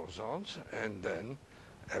 Gauge bosons, and then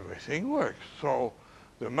everything works. So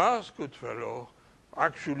the mass could follow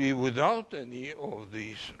actually without any of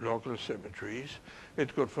these local symmetries.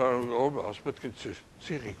 It could follow all mass, but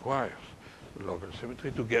consistency requires local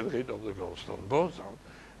symmetry to get rid of the Goldstone boson.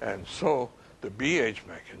 And so the BH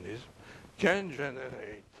mechanism can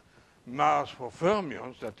generate mass for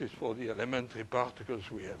fermions, that is for the elementary particles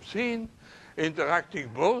we have seen, interacting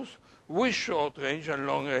both with short-range and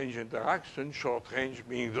long-range interaction, short-range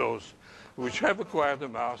being those which have acquired a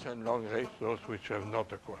mass, and long range those which have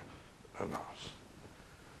not acquired a mass.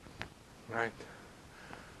 Right?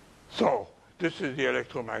 So, this is the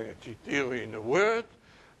electromagnetic theory in a word.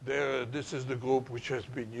 This is the group which has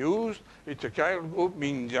been used. It's a chiral group,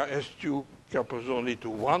 meaning the S2 couples only to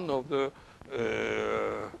one of the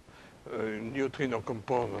neutrino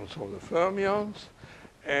components of the fermions.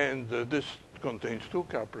 And this contains two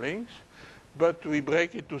couplings. But we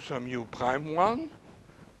break it to some U prime 1,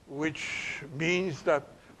 which means that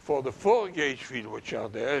for the 4 gauge fields which are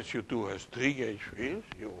there, SU2 has 3 gauge fields,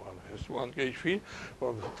 U1 has 1 gauge field.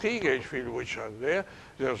 For the 3 gauge fields which are there,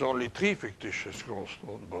 there's only 3 fictitious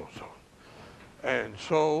Goldstone bosons. And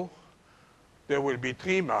so there will be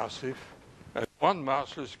 3 massive and 1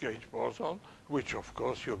 massless gauge boson, which of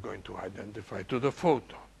course you're going to identify to the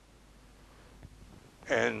photon.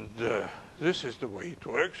 And this is the way it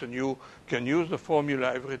works, and you can use the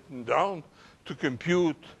formula I've written down to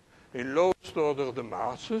compute in lowest order the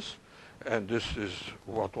masses, and this is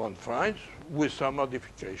what one finds with some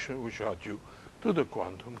modification which are due to the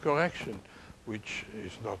quantum correction, which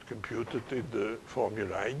is not computed in the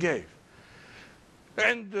formula I gave.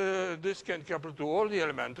 And this can couple to all the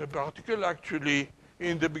elementary particles. Actually,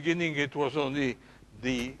 in the beginning it was only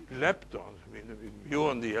the leptons, I mean the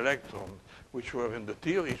muon, the electron, which were in the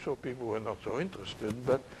theory, so people were not so interested.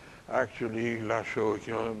 But actually, Lachaud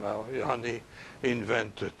and Mariani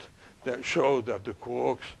invented that, showed that the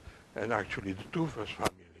quarks and actually the two-first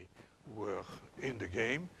family were in the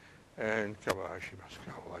game, and Kobayashi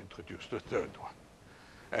Maskawa introduced the third one.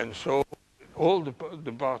 And so all the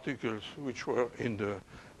particles which were in the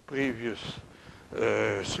previous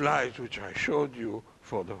slides which I showed you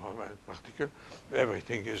for the moment particle,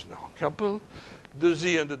 everything is now coupled. The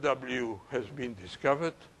Z and the W has been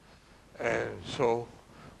discovered, and so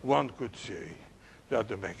one could say that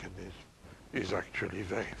the mechanism is actually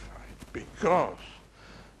verified, because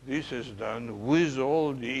this is done with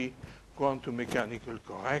all the quantum mechanical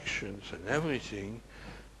corrections and everything,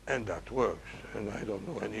 and that works. And I don't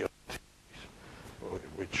know any other theories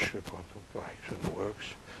which quantum correction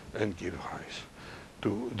works and give rise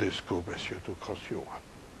to this group SU2 cross U1.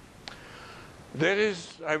 There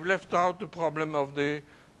is, I've left out the problem of the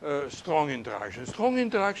strong interaction. Strong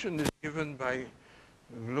interaction is given by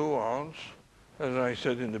gluons, as I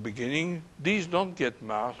said in the beginning. These don't get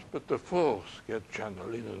mass, but the force gets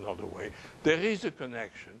channeled in another way. There is a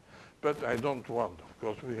connection, but I don't want, of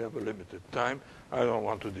course, we have a limited time. I don't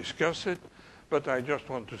want to discuss it, but I just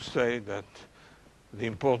want to say that the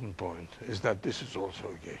important point is that this is also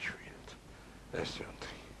a gauge field, S3.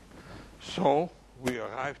 So we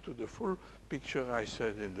arrive to the full picture I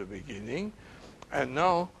said in the beginning, and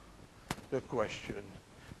now the question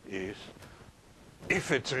is,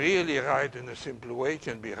 if it's really right in a simple way, it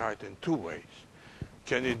can be right in two ways.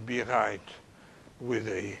 Can it be right with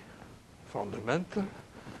a fundamental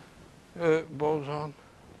boson,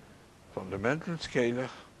 fundamental scalar,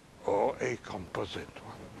 or a composite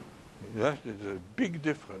one? That is a big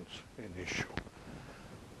difference in issue.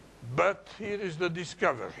 But here is the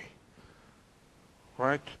discovery,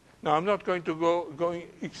 right? Now, I'm not going to going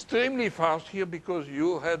extremely fast here, because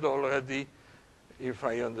you had already, if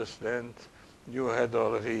I understand, you had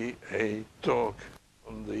already a talk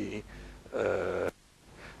on the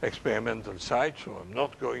experimental side, so I'm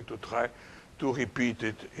not going to try to repeat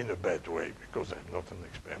it in a bad way, because I'm not an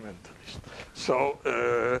experimentalist. So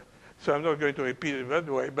I'm not going to repeat it in a bad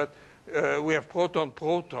way, but we have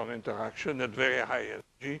proton-proton interaction at very high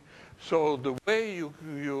energy. So the way you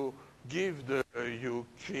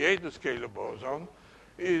create the scalar boson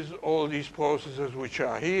is all these processes which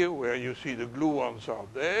are here, where you see the gluons are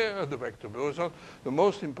there, the vector boson. The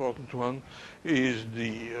most important one is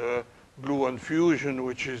the gluon fusion,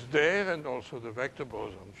 which is there, and also the vector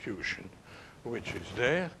boson fusion, which is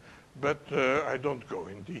there. But I don't go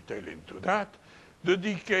in detail into that. The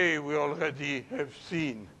decay, we already have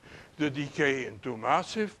seen the decay into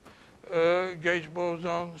massive gauge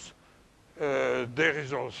bosons. There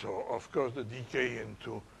is also, of course, the decay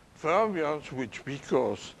into fermions, which,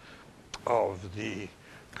 because of the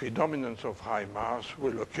predominance of high mass,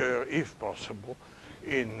 will occur, if possible,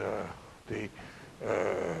 in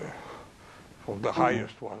from the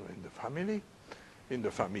highest one in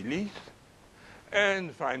the families.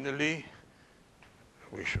 And finally,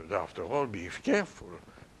 we should, after all, be careful,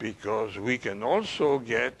 because we can also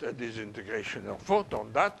get a disintegration of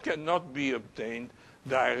photon. That cannot be obtained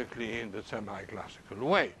directly in the semi-classical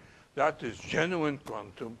way. That is genuine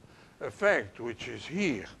quantum effect, which is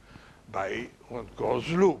here by what calls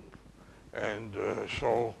loop. And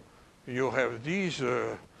so you have these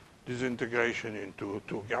disintegration into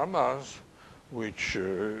two gammas, which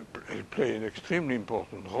play an extremely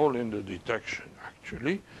important role in the detection,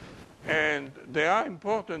 actually. And they are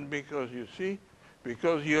important because, you see,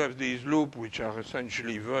 because you have these loops which are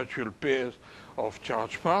essentially virtual pairs of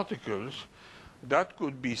charged particles, that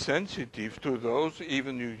could be sensitive to those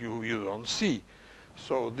even you don't see.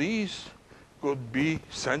 So these could be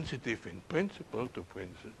sensitive in principle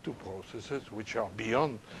to processes which are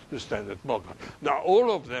beyond the standard model. Now,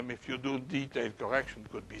 all of them, if you do detailed correction,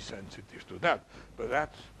 could be sensitive to that, but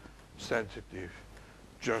that's sensitive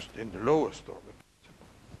just in the lowest order.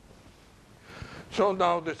 So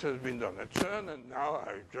now this has been done at CERN, and now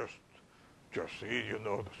I just see, you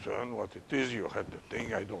know, the CERN, what it is. You had the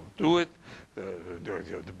thing, I don't do it.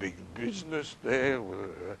 The big business there with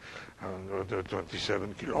the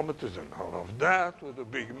 27 kilometers and all of that, with the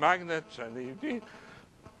big magnets and everything.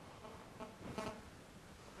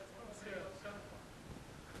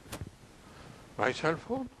 My cell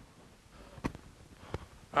phone?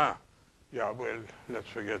 Ah, yeah, well, let's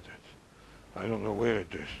forget it. I don't know where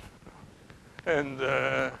it is. And,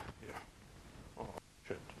 yeah. Oh,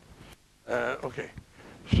 shit. Okay.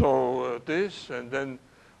 So this, and then,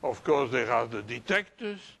 of course, there are the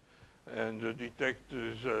detectors. And the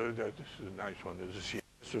detectors, that is a nice one.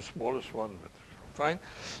 It's the smallest one, but fine.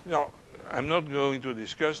 Now, I'm not going to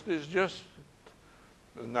discuss this, just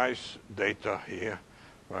the nice data here,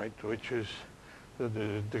 right, which is the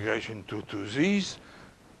integration to 2z's.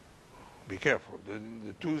 Be careful. The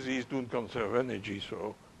 2z's don't conserve energy,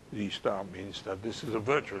 so Z star means that this is a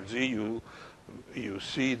virtual Z. You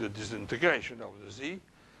see the disintegration of the Z,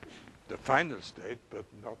 the final state, but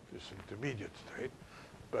not this intermediate state.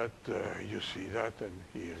 But you see that, and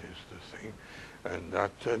here is the thing. And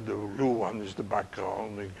that the blue one is the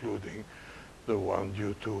background, including the one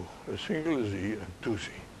due to a single Z and 2Z.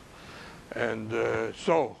 And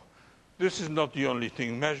so this is not the only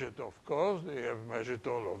thing measured, of course. They have measured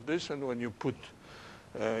all of this, and when you put,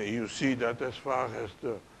 you see that as far as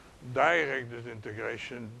the direct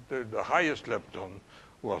disintegration, the highest lepton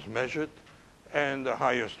was measured, and the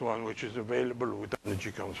highest one, which is available with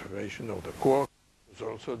energy conservation, or the quark, was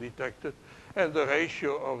also detected. And the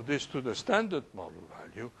ratio of this to the standard model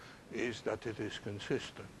value is that it is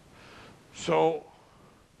consistent. So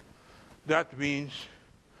that means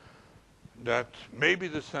that maybe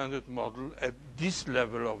the standard model at this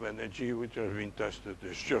level of energy which has been tested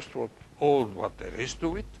is just what there is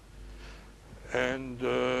to it. And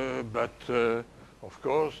but of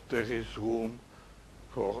course there is room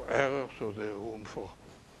for error, so there is room for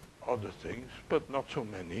other things, but not so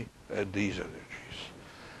many at these energies.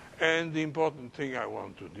 And the important thing I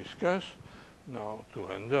want to discuss now to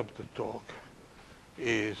end up the talk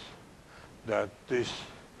is that this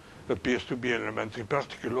appears to be an elementary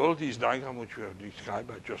particle. All these diagrams which we have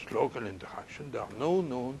described are just local interaction. There are no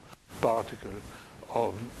known particles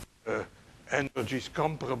of energies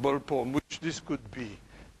comparable for which this could be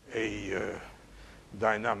a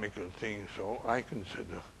dynamical thing. So I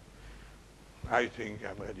think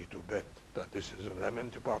I'm ready to bet that this is an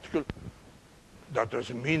elementary particle. That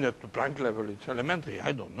doesn't mean at the Planck level it's elementary.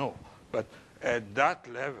 I don't know. But at that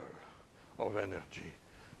level of energy,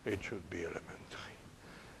 it should be elementary.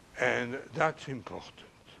 And that's important.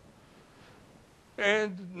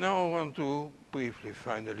 And now I want to briefly,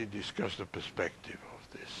 finally discuss the perspective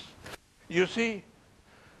of this. You see,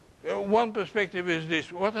 one perspective is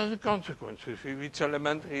this. What are the consequences if it's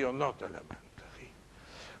elementary or not elementary?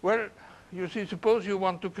 Well, you see, suppose you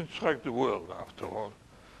want to construct the world, after all.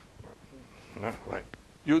 Right.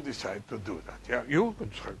 You decide to do that. Yeah, you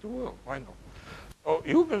construct the world. Why not? Oh,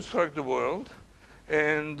 you construct the world,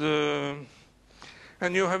 and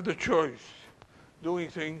you have the choice, doing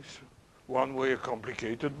things one way or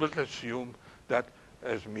complicated, but let's assume that,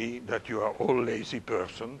 as me, that you are all lazy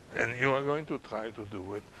person, and you are going to try to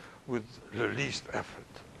do it with the least effort,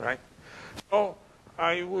 right? So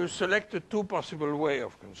I will select two possible ways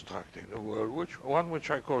of constructing the world, one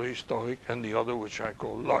which I call historic, and the other which I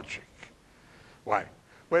call logic. Why?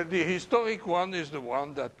 Well, the historic one is the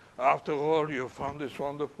one that, after all, you found this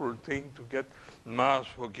wonderful thing to get mass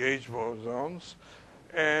for gauge bosons,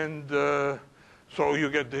 and so you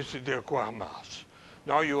get this, they acquire mass.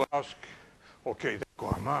 Now you ask, okay, they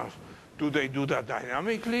acquire mass. Do they do that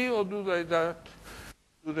dynamically, or do they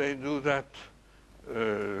do that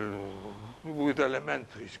with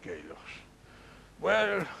elementary scalars?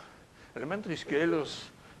 Well, elementary scalars,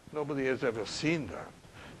 nobody has ever seen that.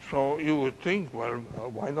 So you would think, well,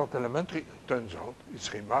 why not elementary? It turns out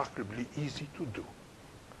it's remarkably easy to do.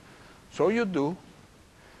 So you do,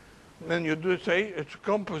 and you do say it's a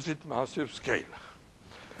composite massive scalar.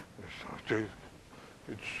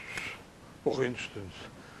 It's, for instance,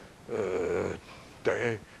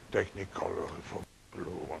 technicolor for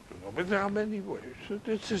people who want to know. But there are many ways.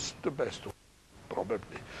 This is the best one,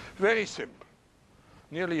 probably. Very simple,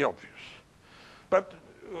 nearly obvious. But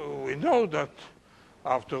we know that,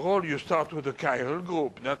 after all, you start with a chiral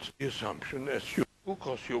group. That's the assumption, SU2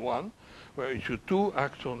 cross U1, where SU2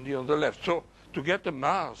 acts only on the left. So to get a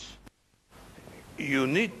mass, you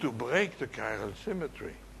need to break the chiral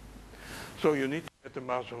symmetry. So you need to get the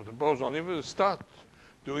mass of the boson. If you start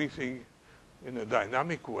doing things in a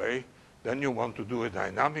dynamic way, then you want to do a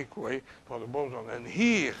dynamic way for the boson. And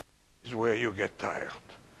here is where you get tired,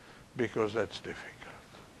 because that's difficult.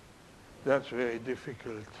 That's very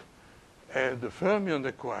difficult. And the fermion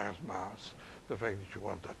acquires mass. The fact that you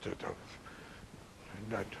want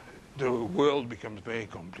that the world becomes very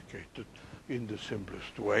complicated in the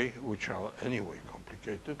simplest way, which are anyway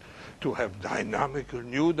complicated, to have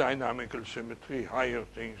new dynamical symmetry, higher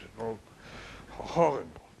things, and all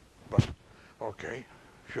horrible. But okay,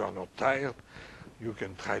 if you are not tired, you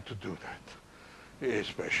can try to do that.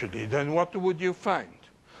 Especially, then what would you find?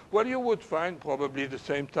 Well, you would find probably the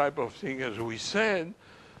same type of thing as we said,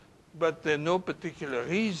 but there's no particular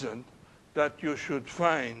reason that you should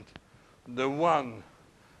find the one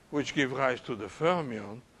which gives rise to the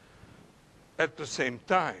fermion at the same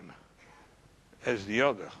time as the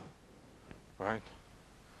other, right?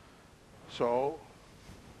 So,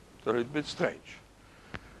 it's a little bit strange.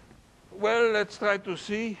 Well, let's try to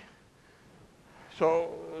see.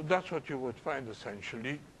 So that's what you would find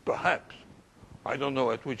essentially, perhaps. I don't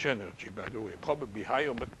know at which energy, by the way, probably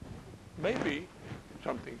higher, but maybe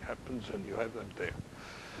something happens and you have them there.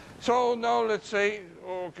 So now let's say,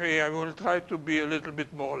 okay, I will try to be a little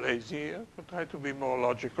bit more lazy here, but try to be more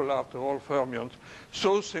logical. After all, fermions,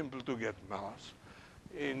 so simple to get mass.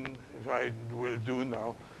 If I will do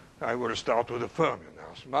now, I will start with a fermion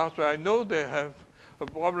mass. I know they have a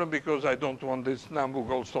problem because I don't want this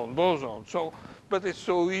Nambu-Goldstone boson. So, but it's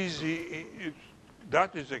so easy.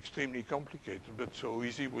 That is extremely complicated, but so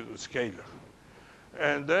easy with a scalar.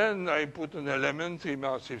 And then I put an elementary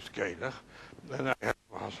massive scalar. Then I have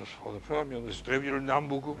masses for the fermion. It's trivial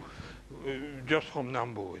Nambu. Just from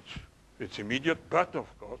Nambu, it's immediate. But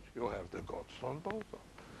of course, you have the Goldstone boson.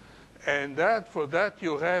 And for that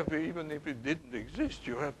you have, even if it didn't exist,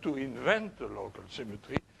 you have to invent the local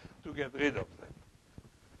symmetry to get rid of them.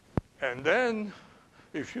 And then,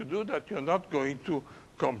 if you do that, you're not going to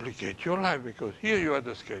complicate your life, because here you had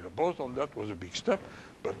a scalar boson. That was a big step,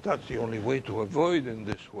 but that's the only way to avoid in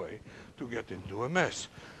this way to get into a mess.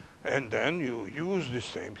 And then you use the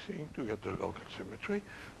same thing to get the local symmetry.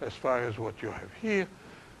 As far as what you have here,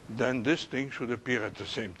 then this thing should appear at the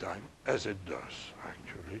same time as it does,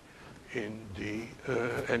 actually, in the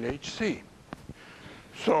LHC.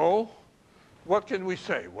 So, what can we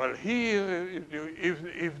say? Well, here,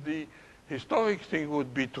 if the historic thing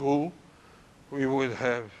would be true, we would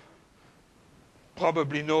have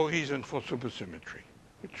probably no reason for supersymmetry,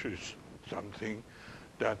 which is something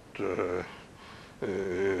that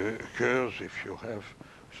occurs if you have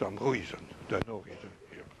some reason. There's no reason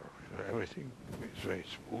here. Everything is very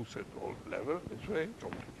smooth at all levels. It's very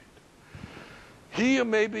complicated. Here,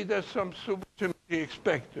 maybe there's some supersymmetry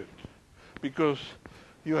expected, because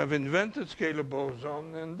you have invented scalar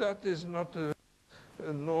boson, and that is not a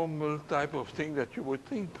normal type of thing that you would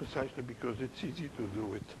think, precisely because it's easy to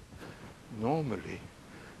do it normally,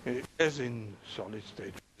 as in solid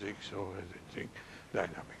state physics or as in thing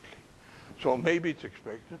dynamically. So maybe it's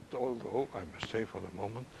expected, although I must say for the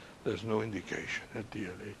moment there's no indication at the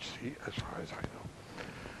LHC as far as I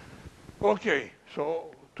know. Okay,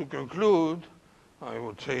 so to conclude, I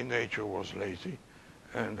would say nature was lazy,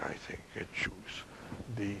 and I think it chose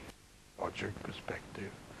the logic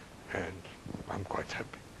perspective, and I'm quite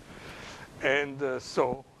happy. And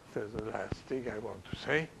so there's the last thing I want to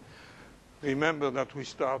say. Remember that we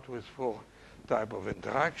start with 4 types of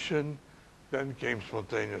interaction, then came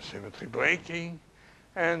spontaneous symmetry breaking,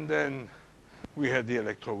 and then we had the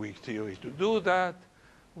electroweak theory to do that.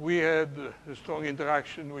 We had a strong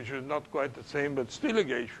interaction, which is not quite the same, but still a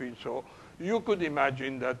gauge field. So you could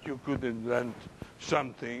imagine that you could invent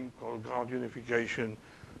something called ground unification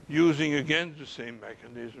using, again, the same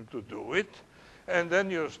mechanism to do it. And then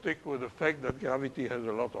you stick with the fact that gravity has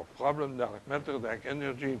a lot of problems, dark matter, dark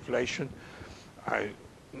energy, inflation. I'm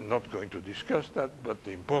not going to discuss that, but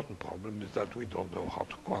the important problem is that we don't know how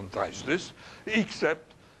to quantize this,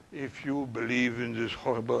 except if you believe in this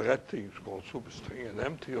horrible red thing called superstring and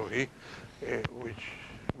M theory, which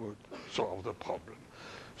would solve the problem.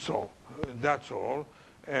 So that's all.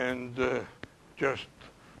 And just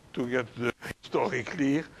to get the story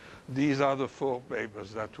clear, these are the 4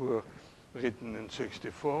 papers that were written in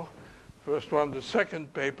 1964. First one, the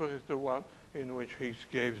second paper is the one in which Higgs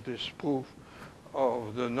gave this proof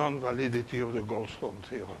of the non-validity of the Goldstone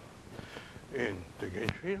theorem in the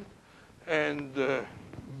gauge field, and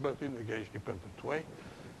but in a gauge-dependent way.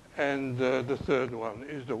 And the third one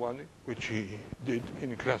is the one which he did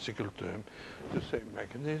in classical terms, the same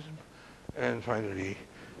mechanism. And finally,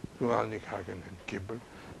 Brout-Englert-Higgs, Hagen, and Kibble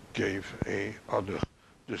gave a other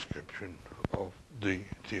description of the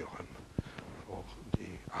theorem for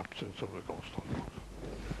the absence of the Goldstone boson.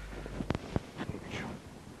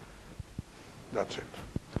 That's it.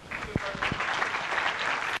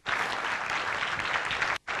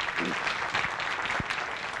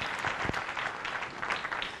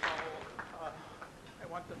 I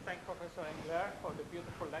want to thank Professor Englert for the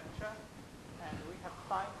beautiful lecture, and we have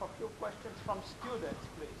time for a few questions from students,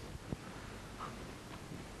 please.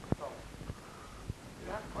 So, if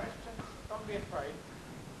you have questions, don't be afraid.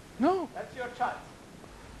 No. That's your chance.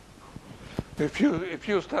 If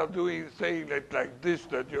you start saying it like this,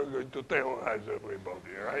 that you're going to terrorize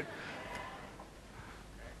everybody, right?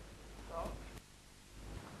 So,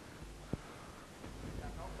 there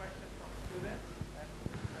are no questions from students. And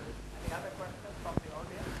any other questions from the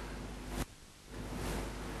audience?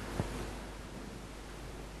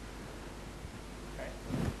 Okay.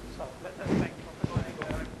 So let us thank Professor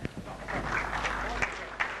Englert.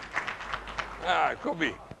 Ah, could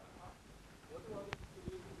be.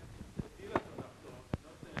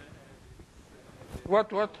 What?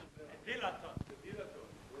 Dilaton. The dilaton,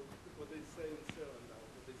 what they say in CERN now,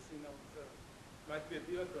 what they see now in CERN, might be a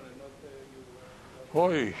dilaton and not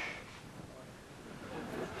Oi.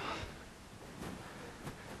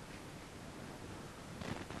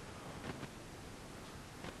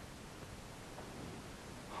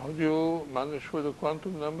 How do you manage with a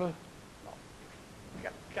quantum number?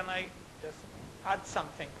 Can I just add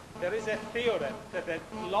something? There is a theorem that at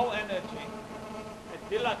low energy,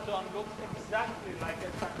 a dilaton looks exactly like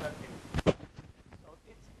a standard beam. So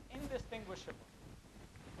it's indistinguishable.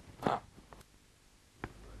 Ah.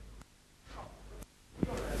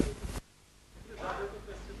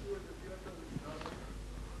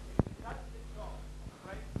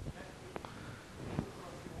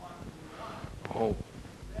 Oh.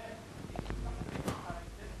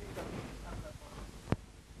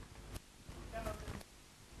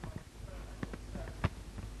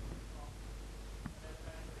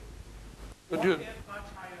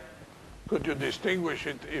 Could you distinguish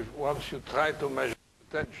it if once you try to measure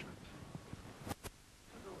the tension?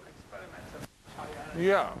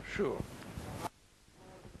 Yeah, sure.